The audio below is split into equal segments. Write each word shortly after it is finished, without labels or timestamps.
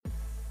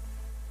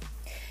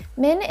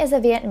Min is a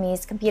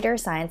Vietnamese computer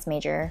science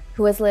major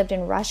who has lived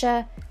in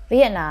Russia,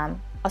 Vietnam,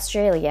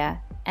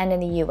 Australia, and in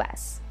the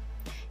US.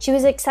 She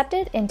was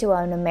accepted into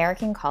an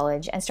American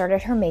college and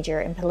started her major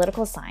in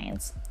political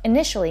science,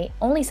 initially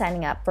only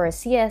signing up for a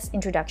CS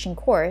introduction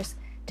course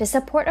to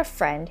support a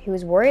friend who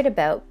was worried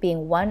about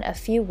being one of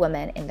few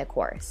women in the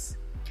course.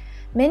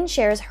 Min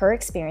shares her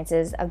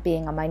experiences of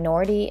being a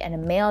minority in a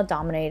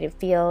male-dominated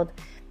field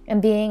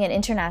and being an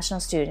international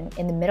student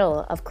in the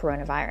middle of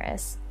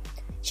coronavirus.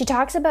 She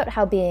talks about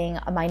how being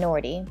a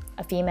minority,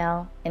 a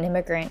female, an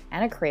immigrant,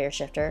 and a career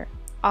shifter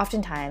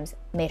oftentimes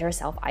made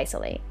herself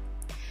isolate.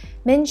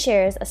 Min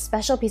shares a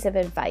special piece of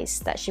advice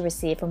that she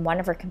received from one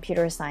of her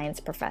computer science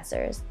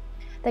professors,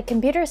 that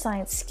computer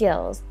science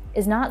skills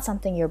is not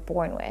something you're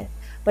born with,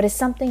 but is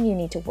something you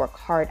need to work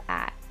hard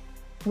at.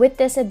 With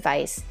this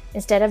advice,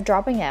 instead of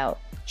dropping out,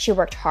 she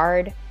worked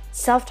hard,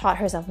 self-taught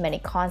herself many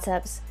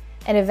concepts,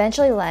 and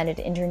eventually landed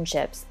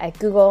internships at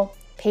Google,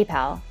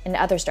 PayPal, and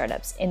other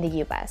startups in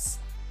the US.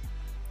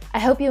 I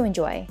hope you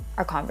enjoy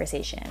our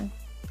conversation.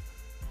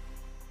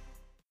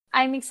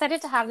 I'm excited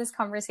to have this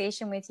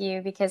conversation with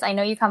you because I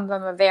know you come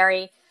from a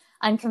very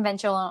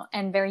unconventional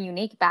and very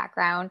unique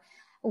background.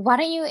 Why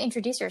don't you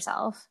introduce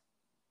yourself?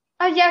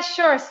 Yeah,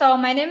 sure. So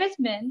my name is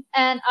Min,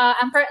 and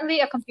I'm currently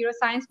a computer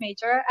science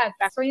major at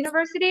Drexel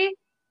University.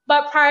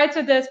 But prior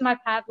to this, my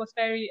path was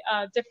very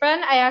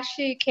different. I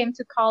actually came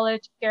to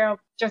college here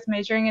just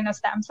majoring in a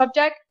STEM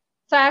subject.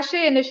 So I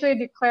actually initially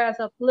declared as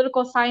a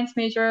political science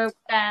major,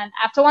 and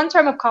after one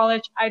term of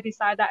college, I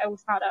decided that it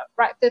was not a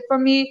right fit for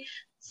me.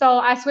 So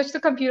I switched to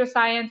computer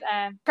science,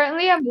 and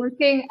currently I'm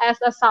working as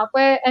a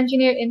software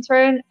engineer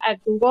intern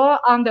at Google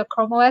on the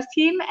Chrome OS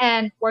team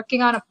and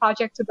working on a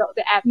project to build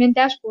the admin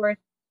dashboard.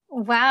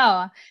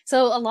 Wow.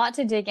 So a lot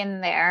to dig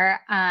in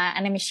there.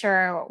 And I'm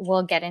sure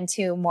we'll get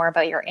into more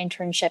about your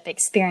internship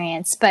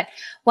experience. But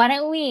why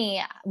don't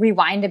we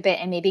rewind a bit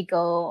and maybe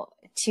go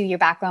to your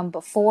background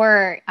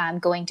before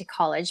going to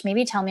college?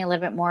 Maybe tell me a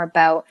little bit more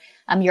about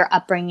your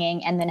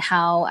upbringing and then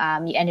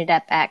how you ended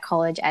up at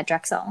college at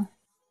Drexel.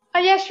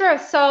 Yeah, sure.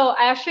 So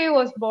I actually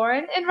was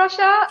born in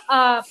Russia.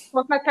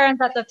 Both my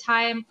parents at the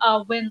time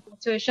win a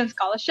tuition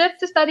scholarship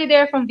to study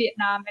there from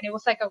Vietnam, and it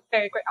was like a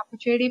very great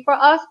opportunity for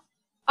us.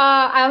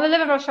 I only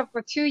lived in Russia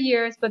for 2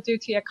 years, but due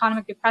to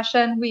economic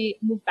depression, we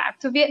moved back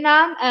to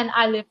Vietnam, and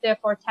I lived there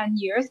for 10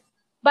 years.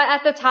 But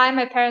at the time,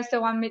 my parents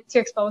still wanted me to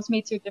expose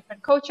me to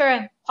different culture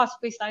and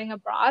possibly studying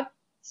abroad.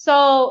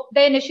 So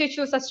they initially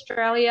chose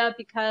Australia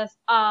because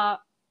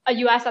a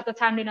US at the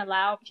time didn't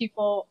allow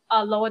people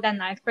lower than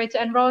ninth grade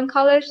to enroll in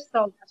college.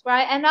 So that's where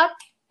I end up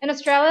in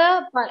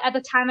Australia. But at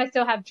the time, I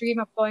still have dream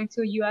of going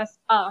to a US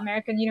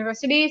American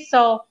university.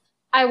 So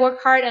I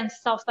worked hard and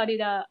self-studied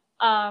the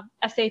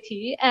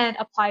SAT and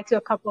applied to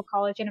a couple of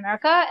colleges in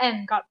America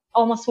and got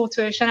almost full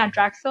tuition at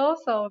Drexel.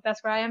 So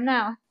that's where I am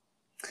now.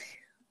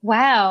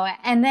 Wow.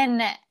 And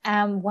then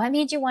what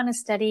made you want to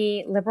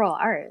study liberal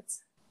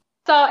arts?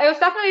 So it was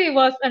definitely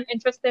was an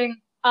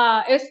interesting,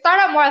 it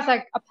started out more as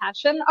like a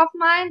passion of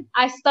mine.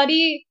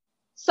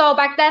 So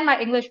back then my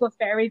English was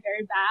very,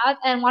 very bad.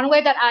 And one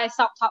way that I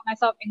self-taught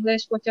myself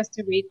English was just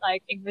to read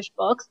like English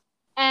books.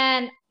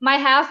 And my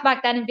house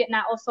back then in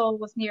Vietnam also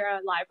was near a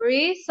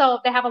library. So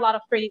they have a lot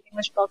of free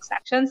English book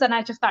sections. And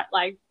I just started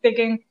like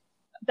digging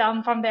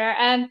them from there.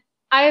 And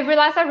I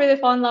realized I really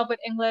fell in love with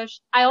English.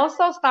 I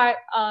also started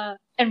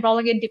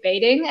enrolling in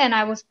debating, and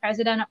I was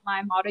president of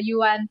my Model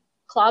UN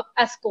club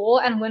at school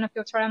and win a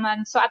few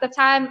tournaments. So at the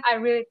time, I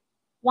really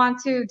want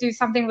to do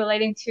something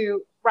relating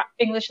to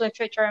English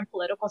literature and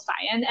political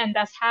science. And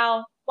that's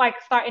how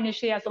start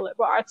initially as a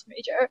liberal arts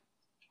major.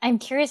 I'm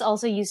curious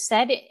also, you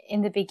said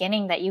in the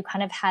beginning that you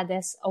kind of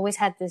always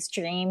had this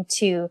dream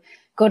to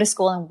go to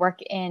school and work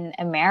in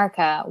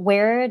America.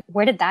 Where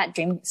did that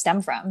dream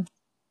stem from?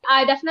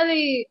 I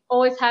definitely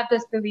always have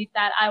this belief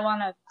that I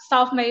want to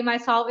self-made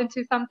myself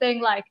into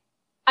something. Like,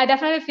 I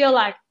definitely feel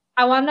like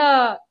I want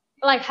to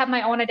have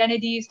my own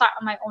identity, start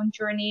on my own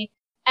journey.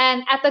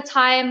 And at the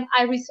time,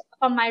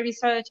 from my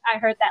research, I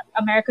heard that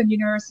American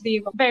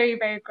university was very,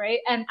 very great.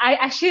 And I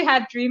actually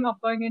had dream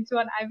of going into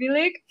an Ivy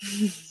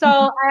League. So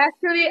I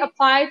actually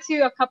applied to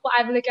a couple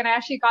Ivy League and I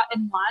actually got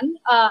in one.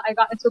 I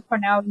got into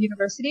Cornell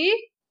University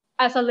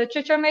as a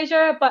literature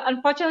major. But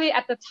unfortunately,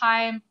 at the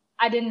time,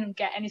 I didn't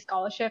get any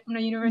scholarship from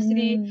the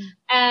university.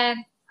 And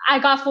I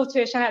got full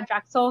tuition at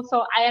Drexel,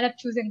 so I ended up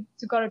choosing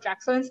to go to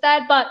Drexel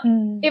instead. But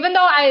even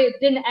though I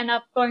didn't end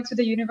up going to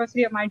the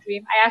university of my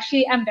dream, I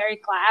actually am very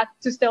glad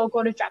to still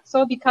go to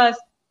Drexel because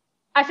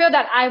I feel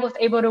that I was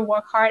able to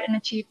work hard and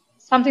achieve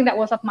something that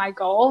was of my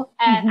goal.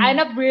 And I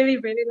ended up really,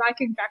 really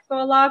liking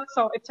Drexel a lot,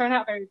 so it turned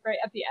out very great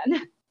at the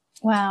end.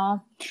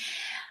 Wow.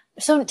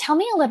 So tell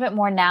me a little bit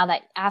more now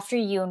that after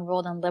you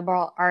enrolled in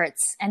liberal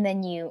arts and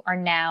then you are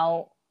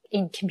now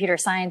in computer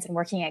science and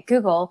working at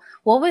Google,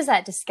 what was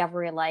that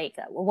discovery like?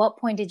 At what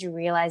point did you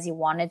realize you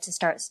wanted to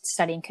start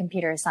studying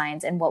computer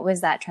science, and what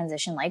was that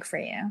transition like for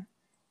you?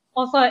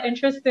 Also an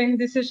interesting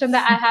decision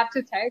that I have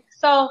to take.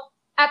 So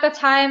at the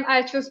time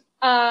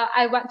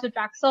I went to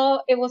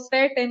Drexel. It was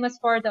very famous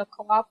for the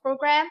co-op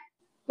program,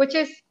 which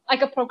is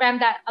like a program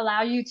that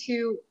allows you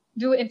to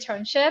do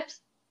internships.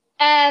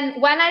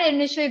 And when I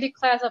initially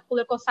declared as a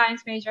political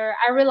science major,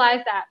 I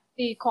realized that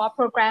the co-op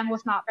program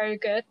was not very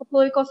good for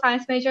political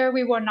science major.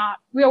 We were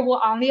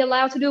only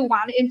allowed to do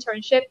one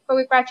internship before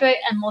we graduate,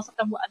 and most of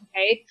them were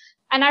unpaid.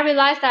 And I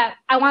realized that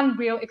I want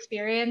real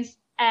experience,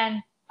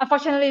 and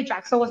unfortunately,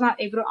 Drexel was not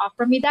able to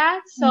offer me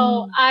that.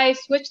 So I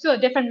switched to a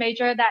different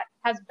major that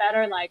has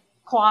better like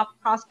co-op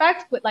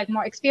prospects with like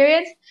more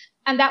experience,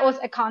 and that was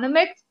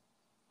economics.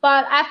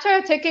 But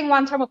after taking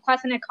one term of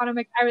class in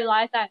economics, I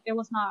realized that it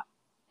was not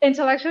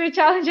intellectually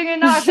challenging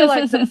enough. I feel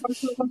like the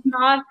course was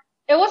not.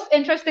 It was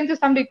interesting to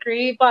some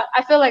degree, but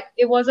I feel like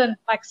it wasn't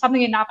like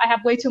something enough. I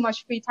have way too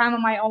much free time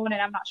on my own,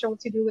 and I'm not sure what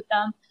to do with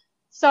them.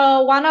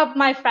 So one of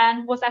my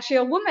friends was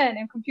actually a woman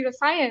in computer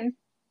science.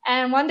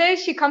 And one day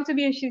she come to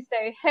me and she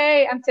say,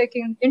 hey, I'm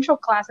taking intro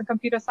class in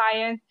computer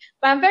science,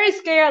 but I'm very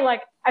scared.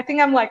 Like, I think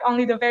I'm like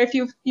only the very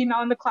few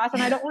female in the class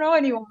and I don't know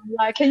anyone.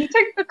 Like, can you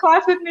take the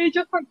class with me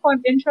just like for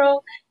an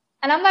intro?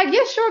 And I'm like,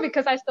 yeah, sure,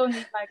 because I still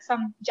need like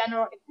some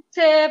general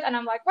elective. And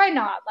I'm like, why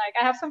not? Like,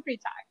 I have some free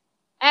time.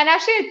 And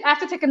actually,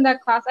 after taking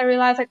that class, I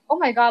realized like, oh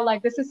my God,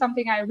 like this is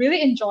something I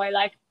really enjoy.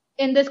 Like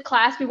in this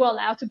class, we were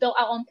allowed to build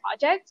our own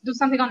projects, do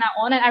something on our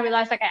own. And I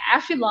realized like I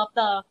actually love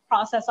the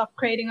process of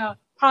creating a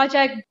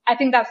project. I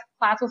think that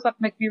class was what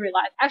made me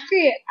realize,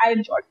 actually, I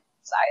enjoyed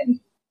science.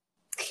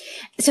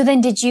 So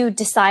then did you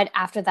decide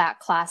after that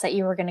class that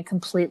you were going to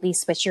completely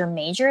switch your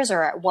majors,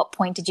 or at what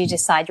point did you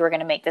decide you were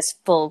going to make this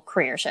full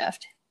career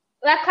shift?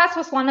 That class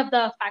was one of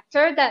the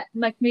factors that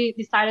made me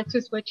decided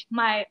to switch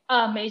my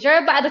major.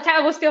 But at the time,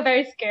 I was still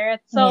very scared.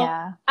 So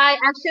I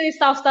actually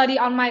self-study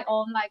on my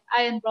own. Like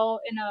I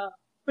enrolled in a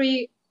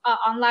free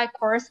online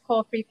course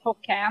called Free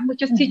Code Camp, which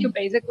just teach you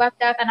basic web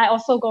dev. And I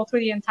also go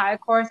through the entire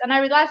course. And I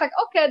realized like,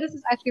 okay, this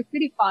is actually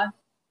pretty fun.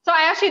 So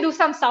I actually do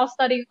some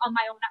self-studying on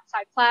my own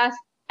outside class.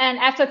 And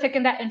after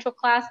taking that intro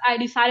class, I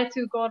decided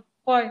to go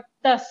for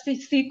the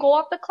sequel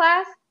of the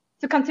class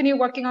to continue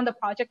working on the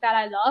project that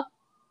I love.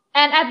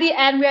 And at the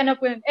end, we ended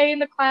up with an A in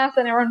the class,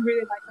 and everyone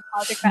really liked the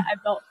project that I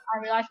built. I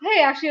realized,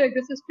 hey, actually, like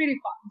this is pretty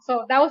fun.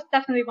 So that was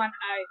definitely when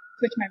I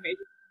switched my major.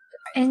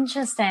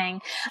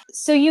 Interesting.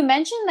 So you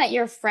mentioned that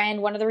your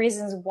friend, one of the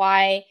reasons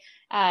why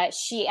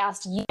she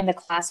asked you in the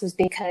class was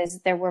because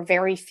there were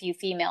very few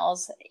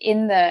females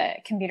in the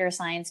computer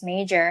science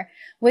major.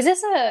 Was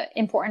this an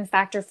important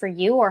factor for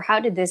you, or how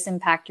did this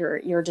impact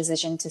your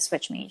decision to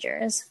switch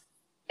majors?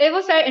 It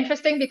was very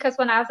interesting because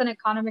when I was an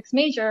economics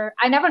major,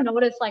 I never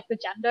noticed like the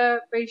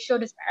gender ratio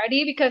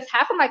disparity because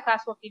half of my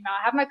class were female,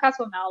 half of my class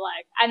were male.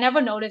 Like I never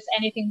noticed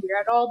anything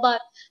weird at all. But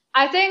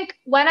I think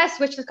when I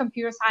switched to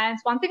computer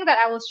science, one thing that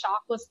I was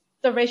shocked was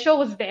the ratio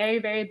was very,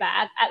 very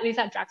bad, at least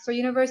at Drexel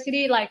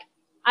University. Like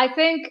I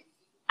think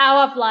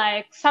out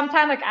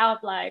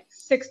of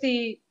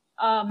 60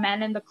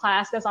 men in the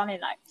class, there's only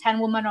like 10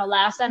 women or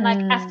less. And like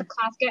as the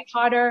class get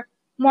harder,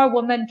 more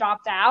women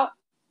dropped out.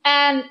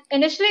 And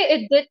initially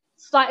it did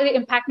slightly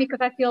impact me because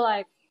I feel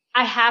like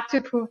I have to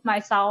prove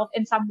myself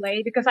in some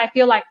way because I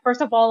feel like, first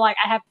of all, like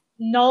I have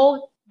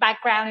no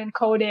background in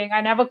coding.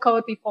 I never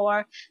coded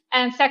before.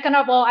 And second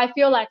of all, I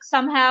feel like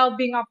somehow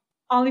being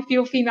only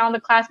few female in the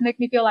class make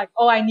me feel like,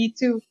 oh, I need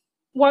to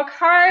work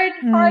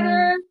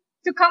harder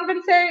to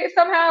compensate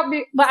somehow.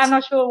 But I'm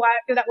not sure why I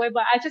feel that way.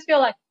 But I just feel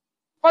like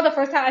for the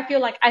first time, I feel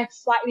like I'm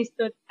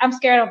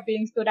scared of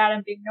being stood out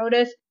and being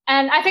noticed.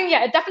 And I think,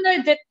 yeah, it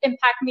definitely did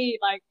impact me,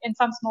 like, in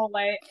some small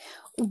way.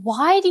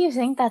 Why do you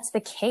think that's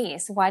the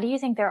case? Why do you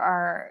think there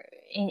are,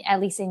 at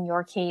least in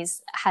your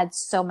case, had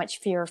so much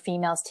fewer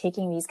females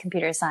taking these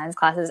computer science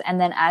classes? And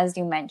then, as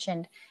you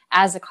mentioned,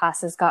 as the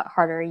classes got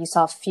harder, you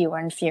saw fewer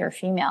and fewer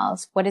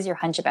females. What is your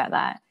hunch about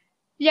that?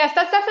 Yes,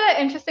 that's definitely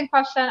an interesting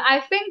question. I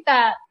think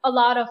that a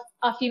lot of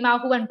female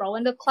who enroll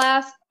in the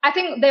class, I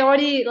think they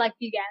already like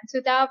began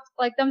to doubt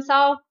like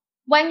themselves.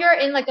 When you're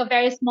in like a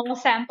very small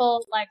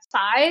sample like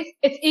size,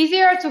 it's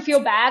easier to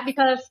feel bad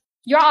because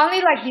you're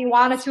only like the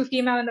one or two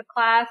female in the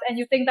class and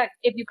you think that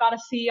if you got a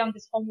C on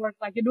this homework,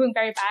 like you're doing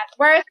very bad.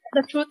 Whereas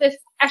the truth is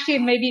actually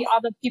maybe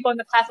other people in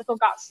the class also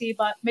got C,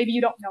 but maybe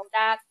you don't know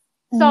that.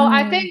 So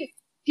I think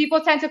people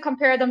tend to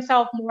compare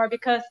themselves more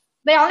because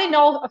they only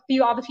know a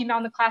few other female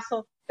in the class.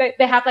 So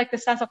they have like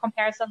this sense of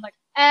comparison. Like,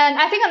 and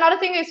I think another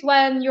thing is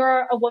when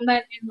you're a woman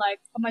in like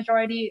a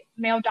majority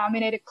male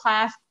dominated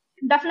class,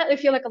 definitely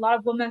feel like a lot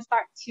of women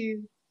start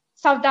to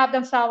self-doubt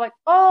themselves, like,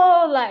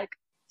 oh, like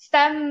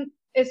STEM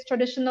is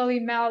traditionally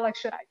male, like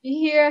should I be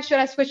here? Should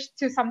I switch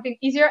to something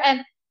easier?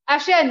 And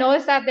actually I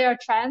noticed that there are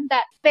trends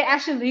that they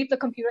actually leave the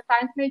computer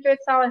science major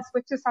itself and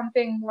switch to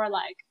something more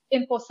like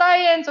info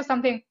science or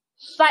something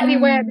slightly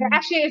where there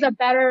actually is a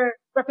better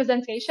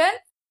representation.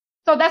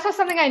 So that's just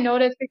something I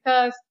noticed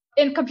because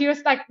in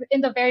computers, like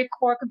in the very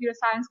core computer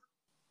science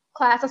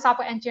class of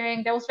software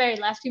engineering, there was very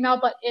less female,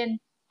 but in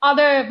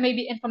other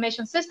maybe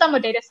information system or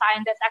data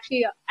science, that's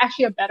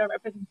actually a better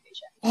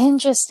representation.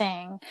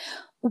 Interesting.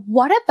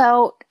 What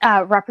about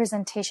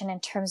representation in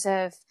terms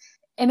of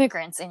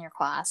immigrants in your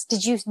class.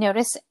 Did you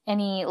notice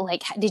any,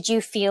 like, did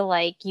you feel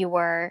like you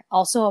were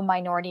also a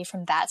minority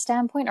from that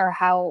standpoint, or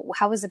how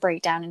was the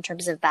breakdown in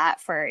terms of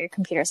that for your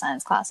computer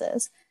science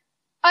classes?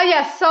 Oh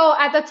yes. So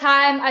at the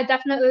time, I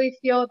definitely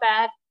feel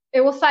that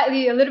it was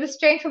slightly a little bit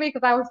strange for me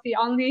because I was the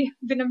only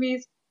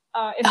Vietnamese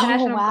Oh,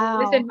 international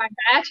journalist wow. in my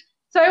batch.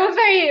 So it was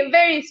very,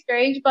 very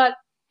strange. But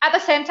at the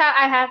same time,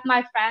 I had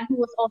my friend who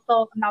was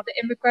also another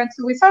immigrant.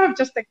 So we sort of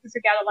just like this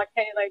together, like,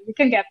 hey, like we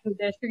can get through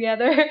this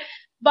together.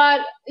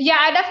 But yeah,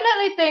 I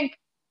definitely think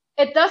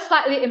it does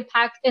slightly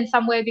impact in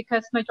some way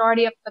because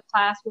majority of the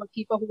class were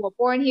people who were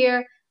born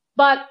here.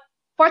 But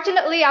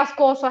fortunately, our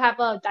school also have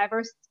a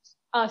diverse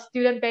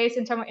student base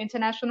in terms of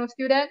international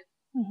students.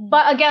 Hmm.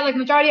 But again, like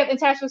majority of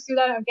international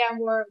students again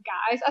were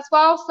guys as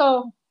well.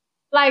 So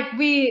like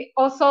we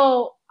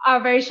also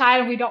are very shy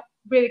and we don't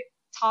really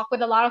talk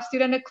with a lot of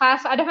students in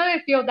class. So I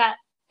definitely feel that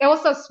there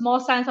was a small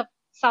sense of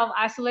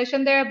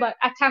self-isolation there, but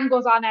as time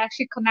goes on, I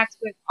actually connect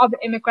with other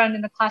immigrants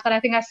in the class and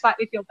I think I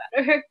slightly feel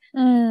better.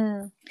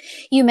 Mm.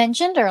 You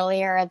mentioned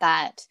earlier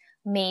that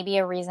maybe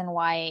a reason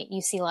why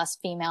you see less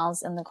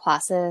females in the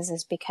classes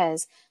is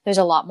because there's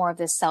a lot more of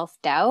this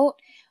self-doubt.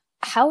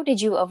 How did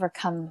you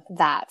overcome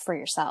that for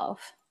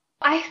yourself?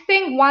 I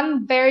think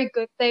one very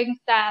good thing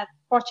that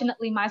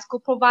fortunately my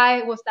school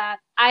provide was that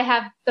I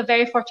have the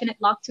very fortunate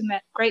luck to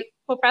meet great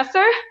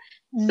professor.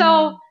 So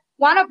Mm.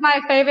 one of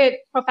my favorite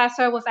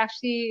professor was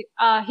actually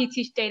he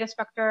teach data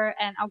structure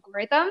and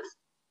algorithms.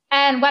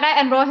 And when I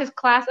enrolled his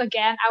class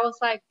again, I was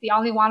like the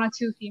only one or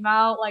two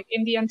female like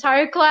in the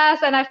entire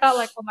class, and I felt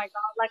like, oh my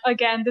god, like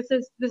again, this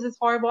is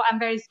horrible. I'm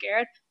very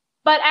scared.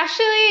 But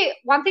actually,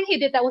 one thing he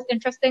did that was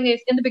interesting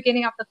is in the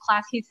beginning of the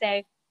class, he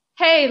said,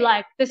 "Hey,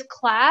 like this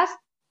class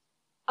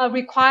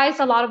requires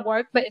a lot of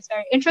work, but it's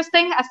very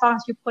interesting. As long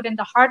as you put in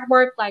the hard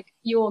work, like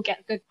you will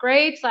get good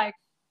grades." Like,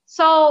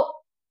 so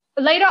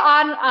later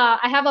on,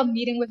 I have a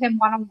meeting with him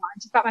one on one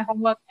just about my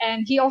homework.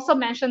 And he also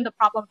mentioned the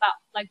problem about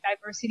like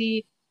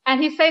diversity.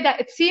 And he said that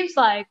it seems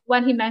like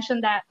when he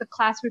mentioned that the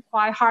class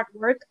require hard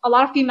work, a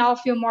lot of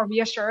females feel more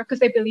reassured because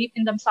they believe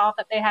in themselves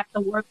that they have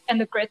the work and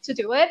the grit to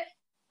do it.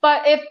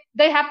 But if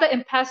they have the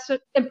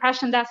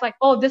impression that's like,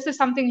 oh, this is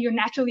something you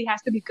naturally has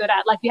to be good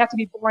at, like you have to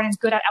be born and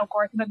good at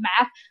algorithm and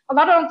math, a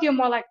lot of them feel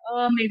more like,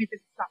 oh, maybe this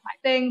is not my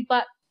thing.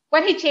 But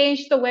when he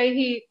changed the way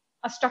he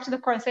structured the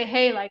course and say,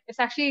 hey, like it's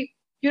actually,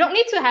 you don't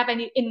need to have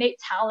any innate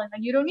talent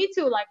and you don't need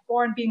to like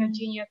born being a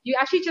genius. You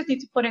actually just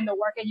need to put in the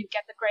work and you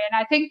get the grade. And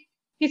I think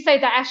he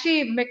said that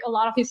actually make a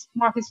lot of his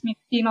more of his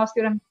female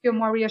students feel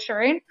more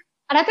reassuring.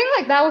 And I think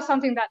like that was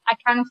something that I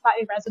kind of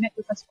slightly resonate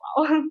with as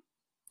well.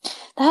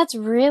 That's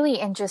really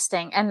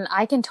interesting. And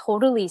I can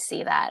totally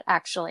see that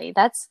actually.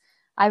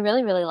 I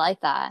really, really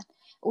like that.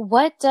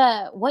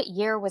 What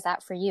year was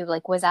that for you?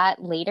 Like, was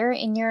that later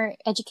in your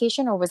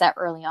education or was that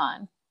early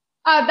on?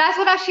 That's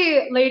what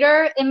actually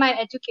later in my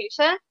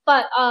education,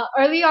 but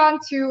early on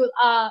to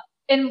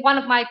in one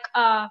of my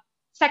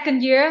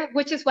second year,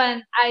 which is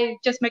when I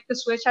just make the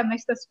switch. I made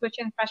the switch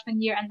in freshman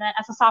year, and then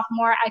as a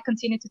sophomore, I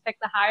continued to take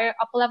the higher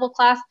upper level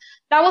class.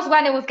 That was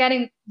when it was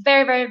getting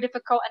very, very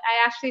difficult, and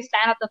I actually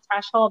stand at the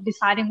threshold of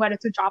deciding whether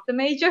to drop the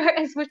major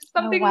and switch to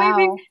Oh, something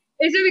maybe. wow.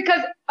 Is it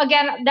because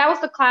again that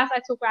was the class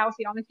I took where I was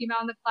the only female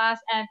in the class,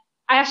 and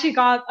I actually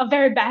got a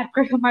very bad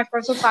grade on my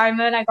first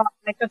assignment. I got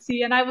like a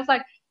C, and I was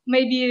like,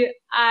 maybe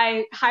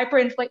I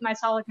hyperinflate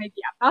myself, like maybe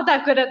I'm not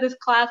that good at this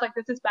class, like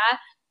this is bad.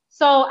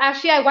 So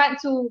actually I went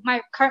to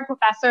my current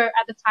professor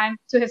at the time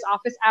to his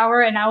office hour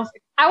and I was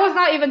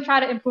not even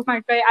trying to improve my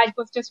grade. I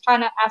was just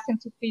trying to ask him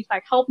to please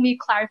like help me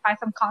clarify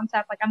some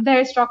concept. Like I'm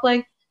very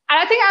struggling. And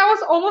I think I was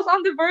almost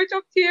on the verge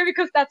of tear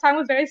because that time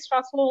was very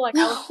stressful. Like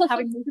I was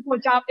having multiple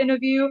job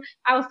interview.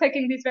 I was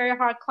taking this very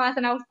hard class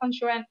and I was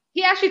unsure. And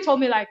he actually told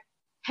me like,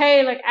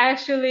 hey, like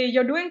actually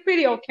you're doing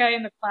pretty okay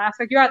in the class.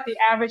 Like you're at the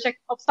average, like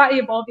slightly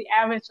above the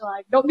average.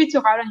 Like don't be too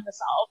hard on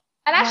yourself.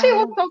 And actually I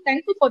was Wow. so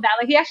thankful for that.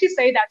 Like he actually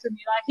said that to me.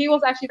 Like he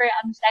was actually very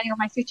understanding of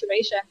my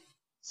situation.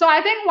 So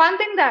I think one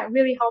thing that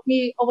really helped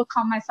me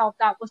overcome my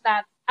self-doubt was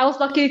that I was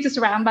lucky to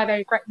surround by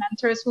very great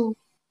mentors who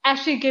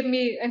actually give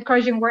me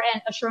encouraging word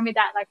and assure me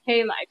that like,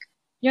 hey, like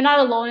you're not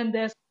alone in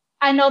this.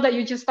 I know that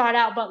you just start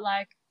out, but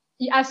like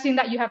I've seen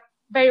that you have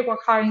very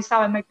worked hard on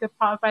yourself and make good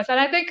progress. And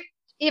I think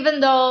even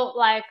though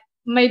like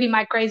maybe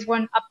my grades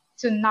weren't up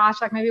to notch,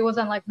 like maybe it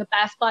wasn't like the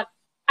best, but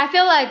I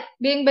feel like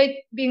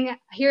being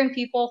hearing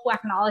people who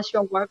acknowledge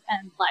your work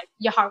and like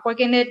your hard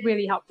work in it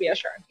really helped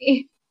reassure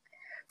me.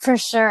 For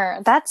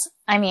sure.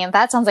 I mean,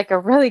 that sounds like a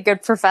really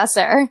good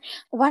professor.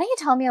 Why don't you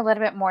tell me a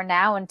little bit more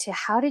now into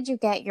how did you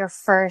get your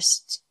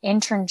first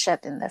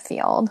internship in the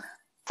field?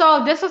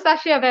 So this was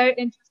actually a very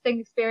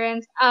interesting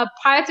experience.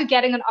 Prior to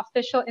getting an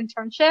official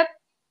internship,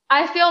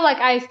 I feel like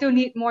I still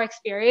need more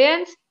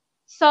experience.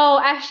 So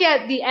actually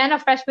at the end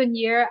of freshman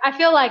year, I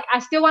feel like I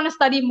still want to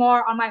study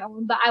more on my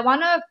own, but I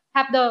want to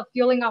have the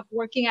feeling of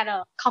working at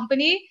a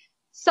company.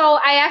 So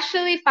I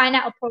actually find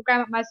out a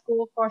program at my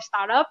school for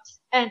startups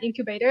and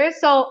incubators.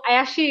 So I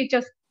actually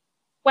just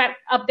went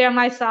up there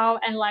myself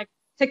and like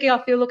taking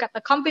a few look at the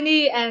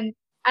company and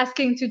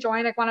asking to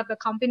join like one of the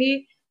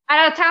company.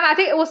 at the time, I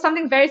think it was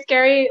something very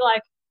scary.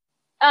 Like,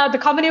 the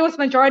company was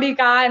majority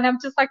guy, and I'm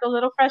just like a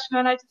little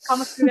freshman. I just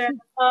come up to there,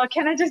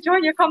 can I just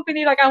join your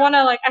company? Like, I want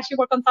to like actually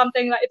work on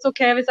something. Like, it's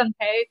okay if it's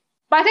unpaid.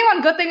 But I think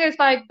one good thing is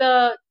like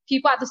the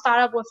people at the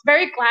startup was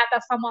very glad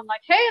that someone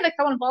like, hey, like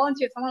someone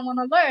volunteered, someone want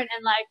to learn,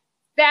 and like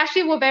they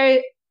actually were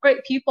very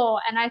great people.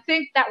 And I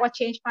think that what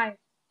changed my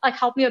like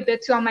helped me a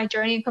bit too on my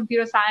journey in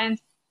computer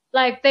science.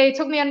 Like they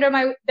took me under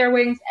their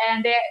wings,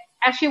 and they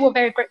actually were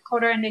very great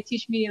coder, and they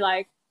teach me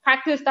like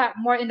practice that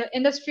more in the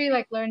industry,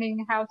 like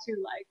learning how to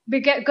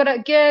like get good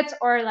at Git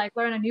or like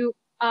learn a new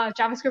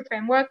JavaScript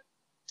framework.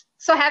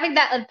 So having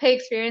that unpaid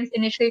experience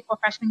initially for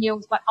freshman year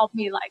was what helped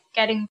me like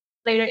getting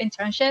later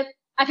internship.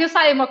 I feel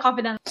slightly more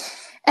confident.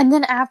 And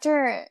then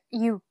after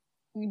you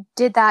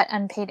did that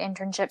unpaid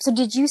internship, so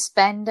did you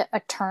spend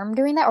a term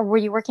doing that, or were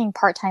you working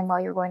part-time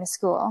while you were going to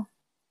school?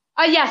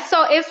 Yes,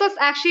 so it was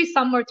actually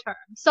summer term.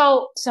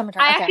 So Summer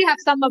term, I okay. actually have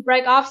summer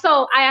break off,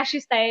 so I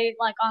actually stay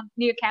like on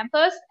near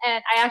campus,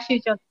 and I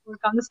actually just work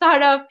on the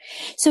startup.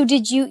 So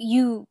did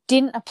you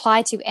didn't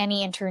apply to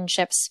any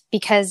internships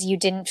because you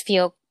didn't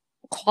feel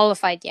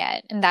qualified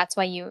yet, and that's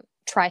why you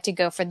tried to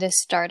go for this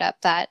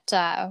startup that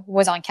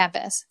was on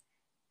campus?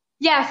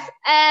 Yes,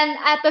 and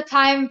at the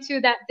time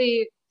too that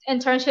the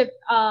internship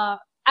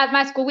at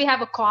my school we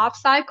have a co-op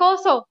cycle.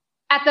 So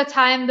at the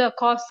time the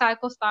co-op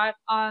cycle started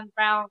on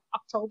around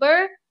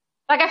October.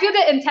 Like I feel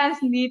the intense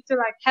need to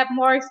like have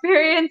more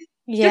experience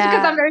just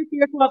because I'm very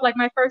fearful of like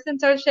my first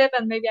internship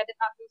and maybe I did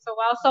not do so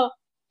well. So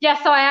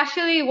yeah, so I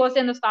actually was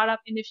in the startup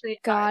initially.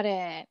 Got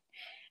it.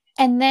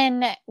 And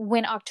then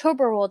when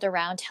October rolled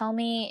around, tell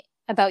me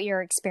about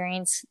your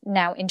experience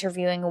now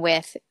interviewing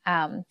with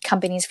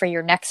companies for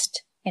your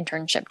next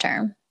internship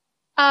term.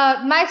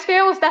 My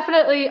experience was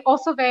definitely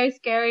also very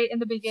scary in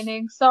the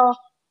beginning. So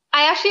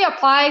I actually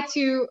applied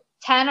to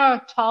 10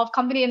 or 12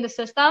 company in the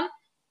system.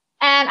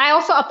 And I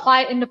also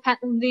applied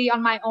independently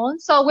on my own.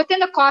 So within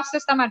the co-op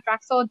system at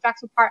Drexel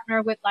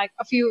partner with like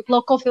a few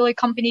local affiliate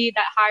company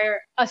that hire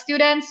a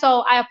student.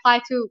 So I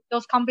applied to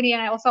those company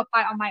and I also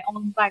applied on my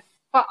own, like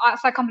for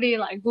outside company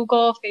like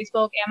Google,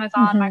 Facebook,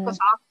 Amazon,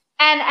 Microsoft.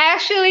 And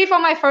actually for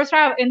my first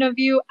round of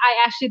interview,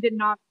 I actually did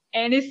not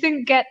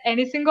get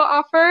any single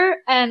offer.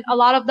 And a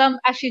lot of them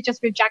actually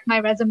just reject my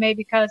resume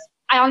because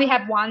I only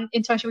had one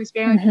internship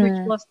experience,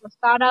 which was the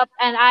startup.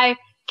 And I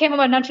came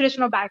from a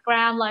non-traditional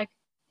background. Like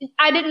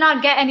I did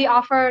not get any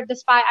offer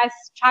despite I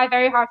tried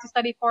very hard to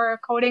study for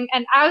coding.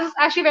 And I was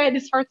actually very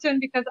disheartened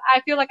because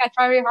I feel like I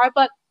tried very hard.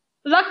 But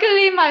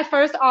luckily, my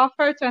first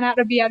offer turned out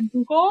to be at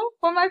Google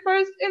for my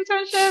first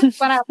internship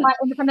when I applied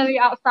independently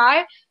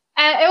outside.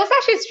 And it was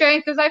actually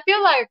strange because I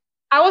feel like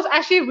I was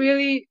actually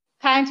really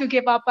planning to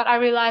give up, but I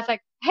realized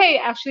like, hey,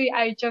 actually,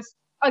 I just,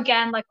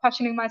 again, like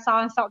questioning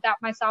myself and self-doubt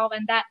myself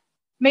and that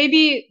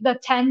maybe the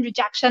 10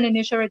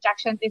 initial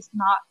rejection is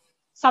not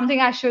something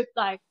I should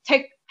like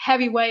take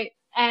heavy weight.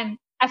 And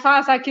as long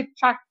as I keep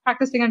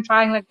practicing and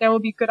trying, like there will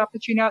be good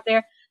opportunity out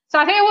there. So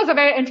I think it was a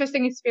very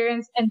interesting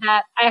experience in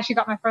that I actually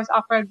got my first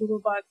offer at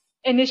Google, but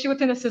initially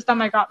within the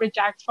system, I got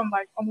rejected from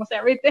like almost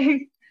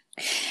everything.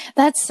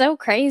 That's so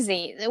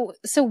crazy.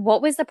 So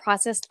what was the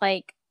process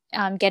like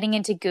getting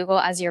into Google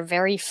as your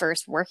very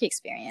first work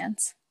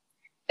experience?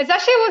 It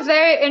actually was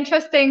very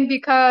interesting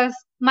because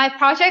my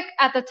project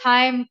at the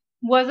time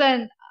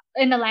wasn't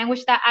in a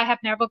language that I have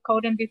never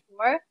coded in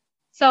before.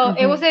 So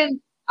it was in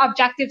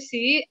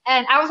Objective-C.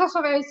 And I was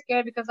also very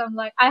scared because I'm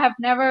like, I have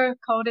never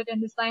coded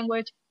in this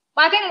language.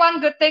 But I think one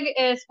good thing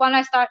is when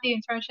I start the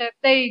internship,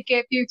 they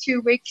give you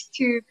 2 weeks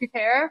to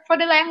prepare for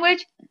the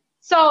language.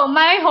 So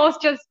my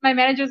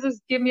manager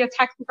just give me a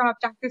textbook on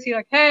Objective-C,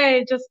 like,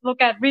 hey, just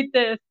read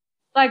this,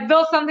 like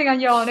build something on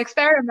your own,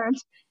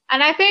 experiment.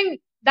 And I think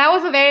that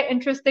was a very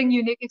interesting,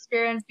 unique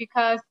experience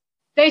because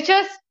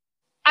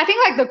I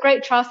think like the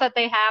great trust that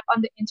they have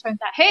on the interns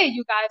that, hey,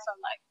 you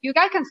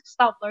guys can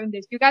self-learn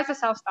this. You guys are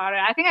self-starter.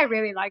 I think I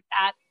really like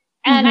that.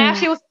 And I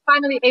actually was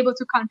finally able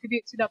to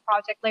contribute to the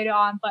project later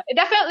on, but it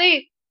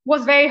definitely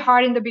was very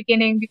hard in the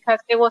beginning because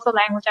it was a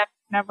language I've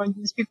never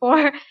used before.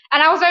 And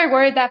I was very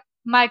worried that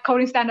my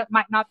coding standard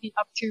might not be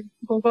up to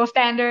Google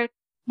standard.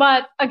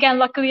 But again,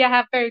 luckily I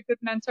have a very good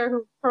mentor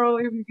who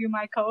thoroughly review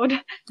my code.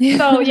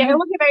 So yeah, it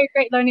was a very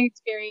great learning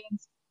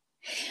experience.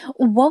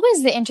 What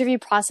was the interview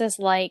process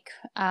like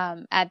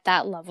at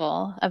that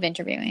level of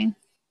interviewing?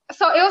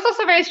 So it was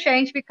also very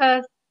strange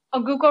because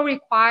Google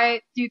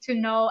required you to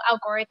know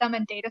algorithm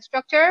and data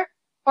structure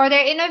for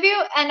their interview.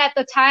 And at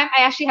the time,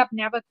 I actually have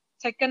never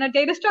taken a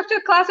data structure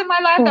class in my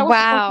life. That was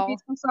supposed to be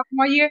from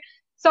sophomore year.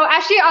 So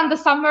actually on the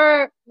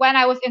summer when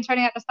I was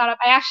interning at the startup,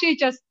 I actually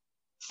just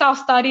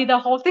self-study the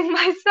whole thing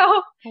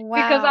myself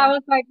because I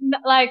was like,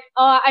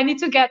 I need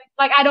to get,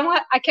 like,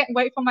 I can't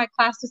wait for my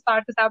class to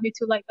start because that'll be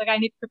too late. Like, I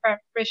need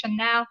preparation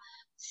now.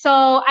 So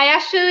I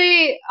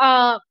actually,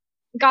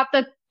 got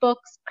the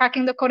books,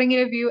 Cracking the Coding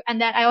Interview.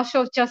 And then I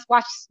also just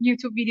watched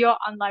YouTube video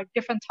on like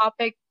different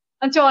topics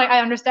until like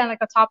I understand like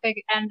a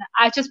topic. And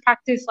I just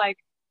practice like,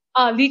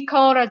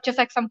 LeetCode or just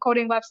like some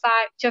coding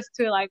website just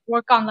to like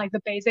work on like the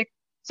basic.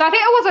 So I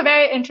think it was a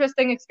very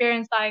interesting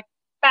experience, like,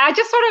 But I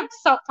just sort of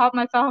self-taught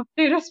myself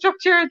data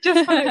structure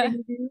just for the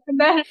interview. And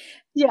then,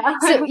 yeah.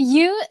 So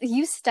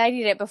you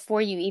studied it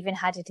before you even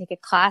had to take a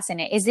class in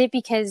it. Is it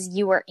because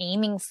you were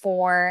aiming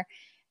for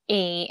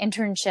a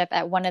internship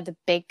at one of the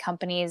big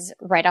companies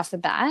right off the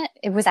bat?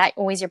 Was that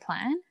always your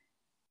plan?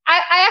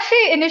 I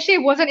actually initially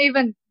wasn't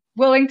even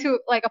willing to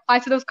like apply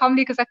to those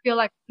companies because I feel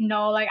like,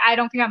 no, like I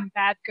don't think I'm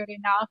that good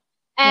enough.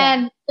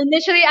 And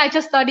initially I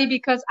just studied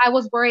because I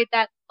was worried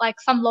that like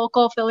some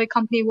local Philly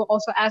company will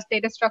also ask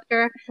data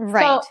structure.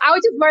 Right. So I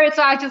was just worried.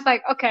 So I just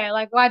like, okay,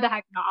 like why the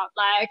heck not?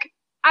 Like,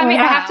 I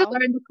mean, I have to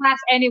learn the class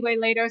anyway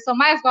later. So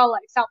might as well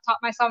like self-taught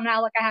myself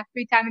now. Like I have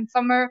free time in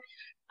summer.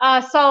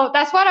 So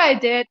that's what I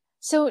did.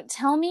 So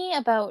tell me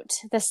about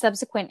the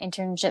subsequent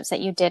internships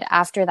that you did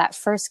after that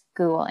first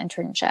Google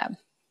internship.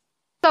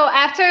 So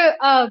after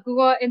a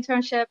Google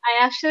internship,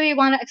 I actually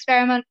want to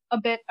experiment a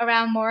bit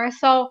around more.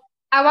 So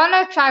I want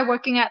to try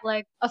working at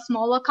like a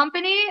smaller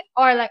company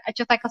or like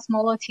just like a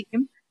smaller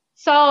team.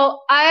 So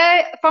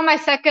for my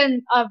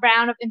second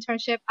round of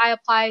internship, I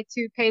applied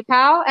to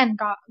PayPal and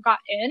got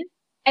in.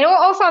 And it was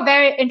also a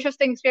very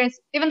interesting experience.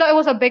 Even though it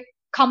was a big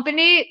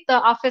company, the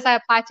office I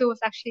applied to was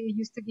actually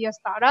used to be a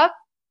startup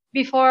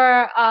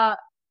before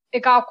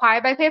it got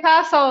acquired by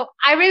PayPal. So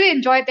I really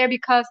enjoyed there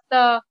because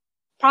the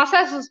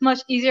process was much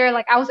easier.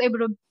 Like I was able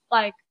to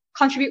like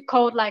contribute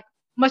code like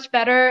much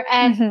better.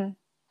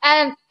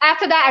 And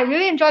after that, I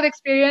really enjoyed the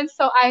experience.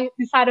 So I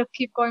decided to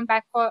keep going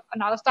back for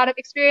another startup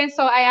experience.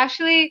 So I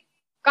actually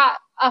got,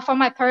 for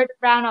my third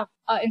round of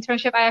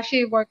internship, I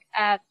actually worked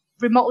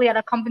remotely at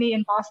a company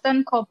in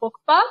Boston called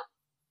BookBub.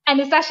 And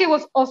it actually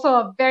was also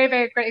a very,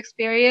 very great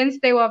experience.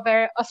 They were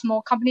a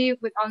small company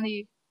with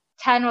only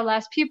 10 or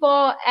less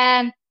people.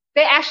 And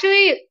they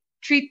actually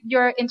treat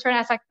your intern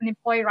as like an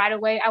employee right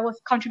away. I was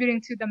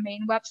contributing to the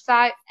main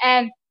website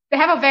and they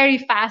have a very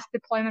fast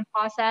deployment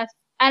process.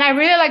 And I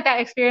really like that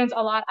experience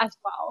a lot as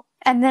well.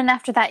 And then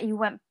after that, you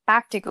went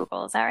back to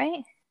Google. Is that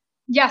right?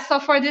 Yeah. So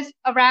for this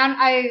round,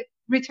 I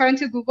returned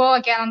to Google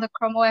again on the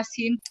Chrome OS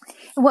team.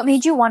 What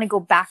made you want to go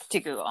back to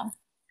Google?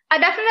 I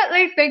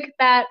definitely think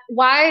that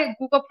why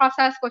Google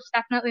process was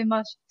definitely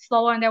much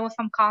slower and there was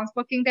some cons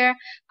working there.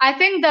 I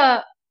think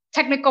the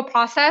technical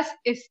process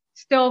is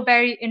still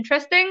very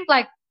interesting.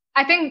 Like,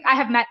 I think I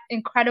have met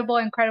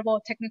incredible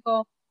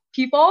technical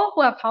people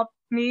who have helped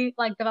me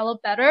like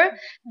develop better.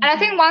 And I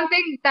think one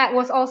thing that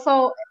was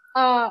also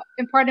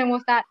important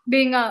was that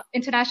being an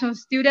international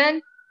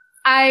student,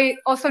 I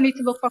also need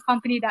to look for a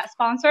company that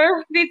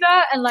sponsor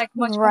visa and like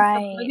much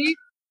flexibility.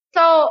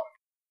 So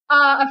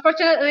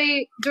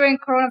unfortunately, during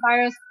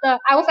coronavirus,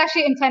 I was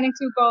actually intending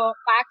to go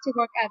back to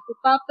work at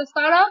BookBub, the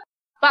startup.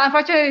 But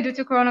unfortunately, due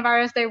to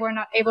coronavirus, they were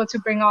not able to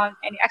bring on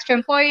any extra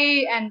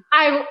employee. And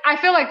I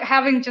feel like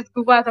having just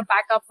Google as a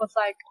backup was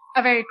like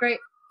a very great.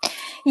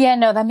 Yeah,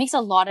 no, that makes a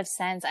lot of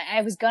sense.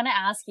 I was going to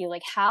ask you,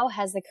 like, how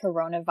has the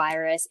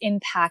coronavirus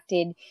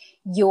impacted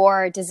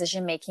your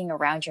decision-making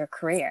around your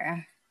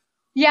career?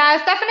 Yeah,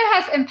 it definitely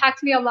has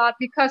impacted me a lot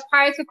because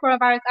prior to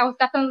coronavirus, I was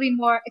definitely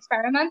more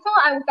experimental.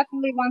 I would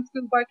definitely want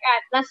to work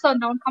at lesser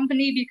known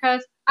company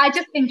because I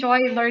just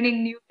enjoy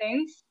learning new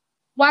things.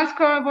 Once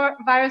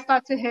coronavirus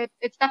started to hit,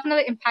 it's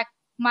definitely impacted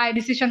my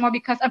decision more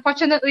because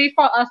unfortunately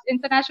for us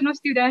international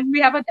students, we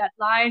have a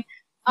deadline.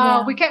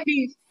 We can't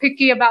be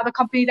picky about the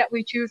company that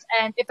we choose.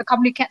 And if the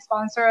company can't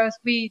sponsor us,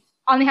 we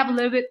only have a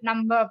limited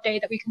number of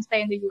days that we can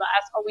stay in the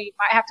US or we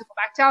might have to go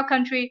back to our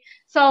country.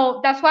 So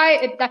that's why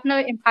it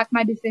definitely impacts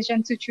my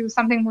decision to choose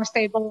something more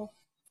stable.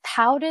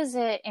 How does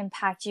it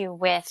impact you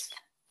with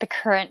the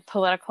current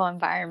political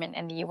environment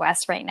in the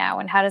US right now?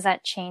 And how does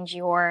that change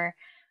your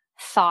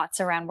thoughts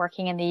around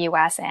working in the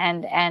US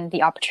and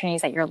the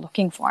opportunities that you're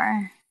looking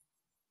for?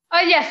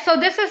 Yes. So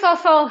this is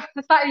also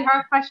a slightly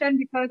hard question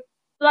because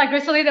like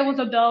recently there was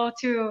a bill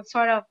to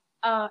sort of,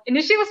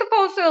 initially was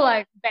supposed to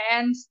like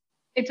ban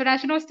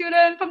international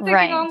students from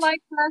taking online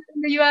class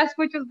in the US,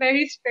 which was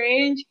very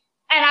strange.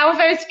 And I was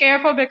very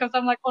scared for because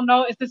I'm like, oh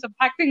no, is this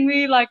impacting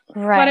me? Like,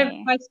 what if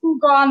my school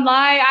go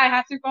online? I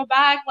have to go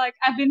back. Like,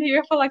 I've been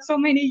here for like so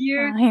many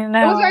years. I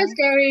know. It was very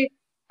scary.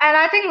 And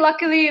I think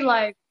luckily,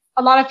 like,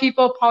 a lot of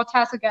people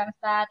protest against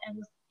that and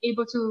was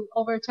able to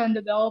overturn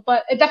the bill.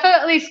 But it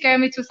definitely scared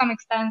me to some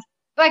extent.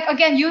 Like,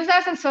 again,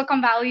 US and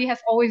Silicon Valley has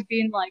always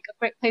been like a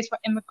great place for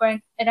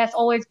immigrants. It has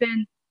always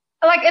been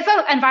like, it's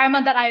an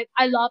environment that I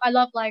love. I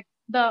love like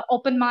the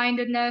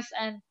open-mindedness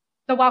and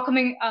the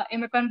welcoming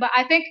immigrant. But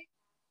I think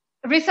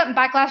recent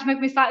backlash made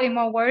me slightly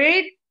more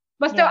worried.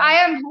 But still, I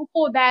am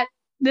hopeful that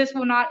this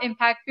will not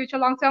impact future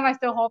long term. I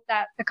still hope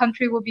that the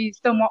country will be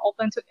still more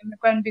open to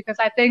immigrants because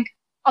I think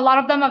a lot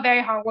of them are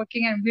very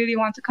hardworking and really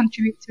want to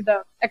contribute to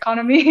the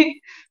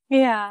economy.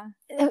 Yeah.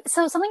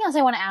 So something else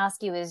I want to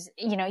ask you is,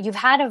 you know, you've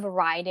had a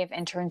variety of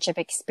internship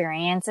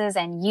experiences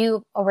and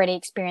you already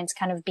experienced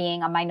kind of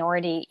being a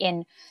minority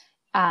in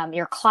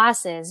your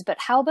classes, but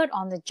how about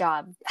on the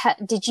job?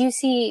 Did you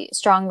see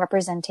strong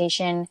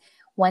representation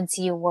once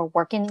you were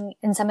working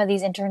in some of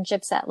these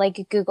internships at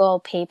like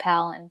Google,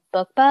 PayPal, and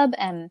BookBub?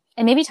 And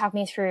maybe talk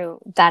me through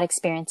that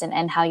experience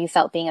and how you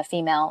felt being a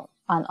female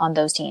on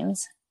those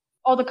teams.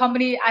 all the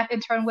company I've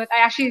interned with, I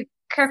actually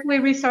carefully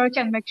research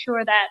and make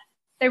sure that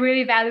they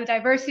really value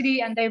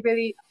diversity and they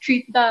really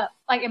treat the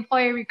like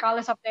employee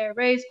regardless of their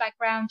race,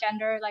 background,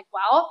 gender, like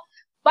well.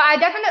 But I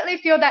definitely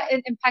feel that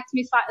it impacts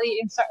me slightly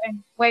in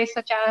certain ways,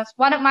 such as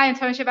one of my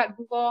internship at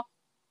Google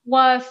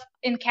was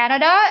in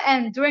Canada.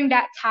 And during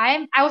that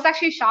time, I was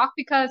actually shocked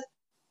because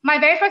my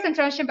very first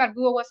internship at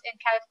Google was in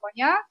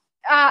California.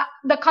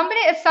 The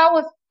company itself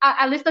was,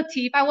 at least the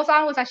team I was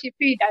on was actually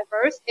pretty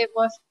diverse.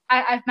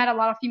 I've met a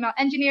lot of female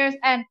engineers.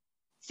 And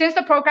since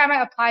the program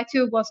I applied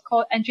to was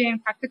called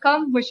Engineering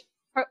Practicum, which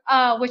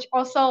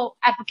also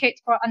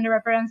advocates for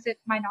underrepresented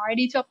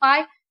minority to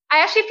apply, I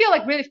actually feel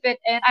like really fit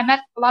in. I met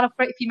a lot of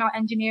great female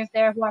engineers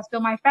there who are still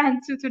my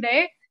friends to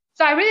today.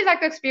 So I really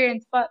liked the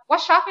experience. But what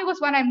shocked me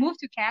was when I moved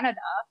to Canada,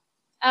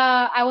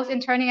 I was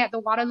interning at the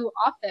Waterloo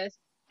office.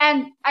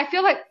 And I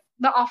feel like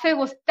the office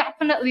was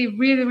definitely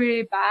really,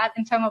 really bad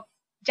in terms of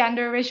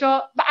gender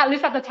ratio, but at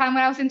least at the time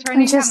when I was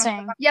interning.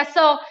 Interesting. Yeah.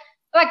 So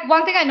like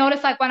one thing I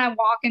noticed, like when I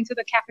walked into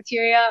the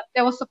cafeteria,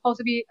 there was supposed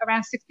to be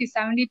around 60,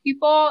 70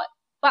 people,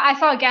 but I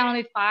saw again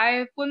only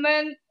 5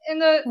 women in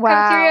the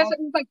cafeteria. So it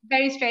was like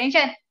very strange.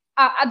 And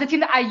the team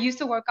that I used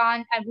to work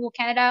on at Google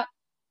Canada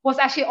was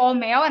actually all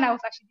male, and I was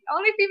actually the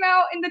only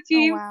female in the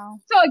team. Oh, wow.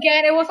 So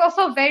again, it was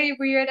also very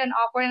weird and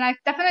awkward.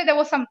 And there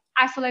was some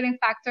isolating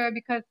factor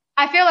because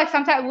I feel like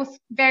sometimes it was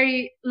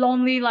very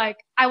lonely. Like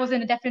I was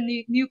in a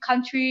definitely new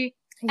country,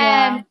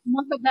 and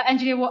most of the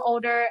engineers were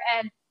older,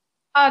 and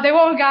they were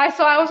all guys.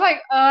 So I was like,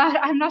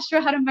 I'm not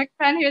sure how to make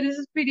friends here. This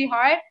is pretty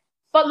hard.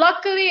 But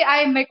luckily,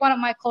 I make one of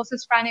my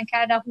closest friends in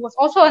Canada who was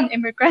also an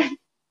immigrant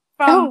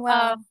from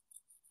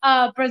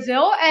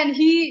Brazil, and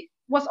he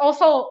was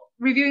also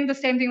reviewing the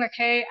same thing. Like,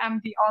 hey,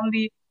 I'm the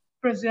only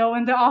Brazil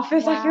in the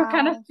office. Wow. I feel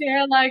kind of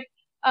scared. Like,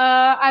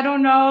 I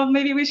don't know.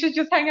 Maybe we should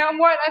just hang out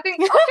more. And I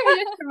think, okay,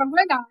 yes, sure,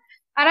 why not?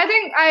 And I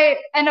think I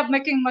end up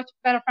making much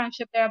better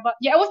friendship there. But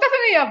yeah, it was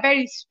definitely a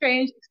very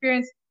strange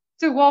experience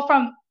to go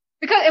from,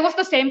 because it was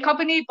the same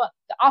company, but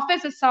the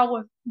office itself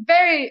was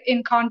very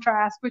in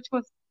contrast, which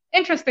was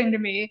interesting to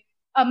me.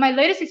 My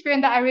latest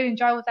experience that I really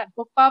enjoyed was at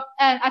BookBub.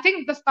 And I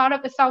think the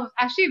startup itself was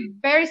actually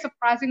very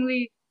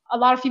surprisingly a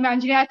lot of female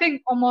engineers. I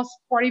think almost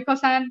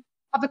 40%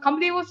 of the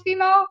company was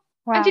female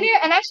engineer.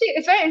 And actually,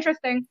 it's very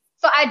interesting.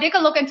 So I dig a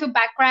look into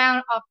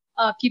background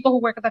of people who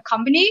work at the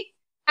company.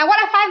 And what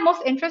I find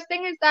most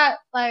interesting is that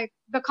like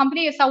the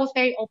company itself was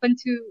very open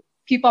to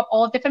people of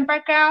all different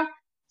backgrounds.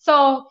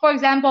 So, for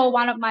example,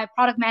 one of my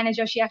product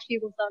managers, she actually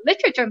was a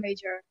literature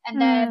major. And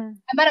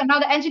then I met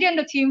another engineer in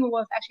the team who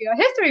was actually a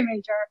history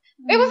major.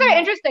 It was very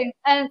interesting.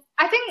 And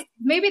I think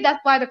maybe that's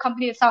why the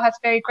company itself has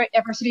very great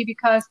diversity,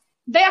 because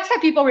they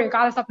accept people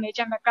regardless of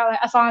major and background,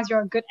 as long as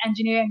you're a good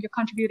engineer and you're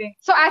contributing.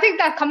 So I think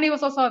that company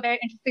was also a very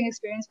interesting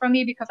experience for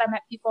me, because I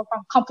met people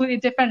from completely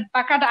different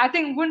backgrounds that I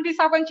think wouldn't be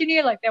software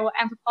engineer. Like they were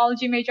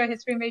anthropology major,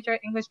 history major,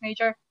 English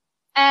major.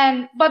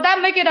 But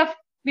that make it up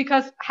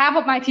because half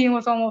of my team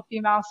was almost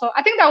female. So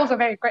I think that was a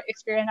very great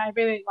experience. I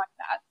really liked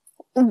that.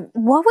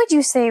 What would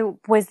you say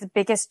was the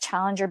biggest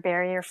challenge or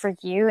barrier for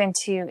you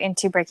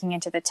into breaking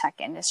into the tech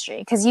industry?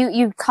 Because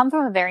you come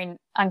from a very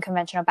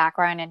unconventional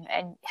background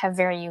and have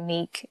very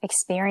unique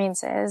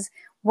experiences.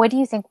 What do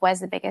you think was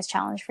the biggest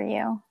challenge for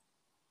you?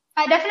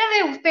 I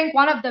definitely think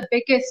one of the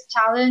biggest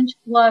challenge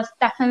was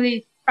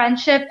definitely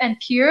friendship and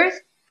peers.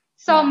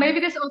 So maybe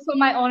this is also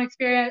my own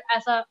experience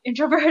as an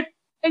introvert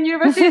in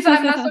university, so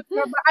I'm not so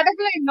sure, but I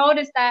definitely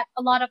noticed that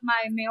a lot of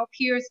my male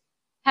peers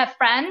have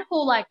friends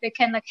who like, they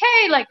can like,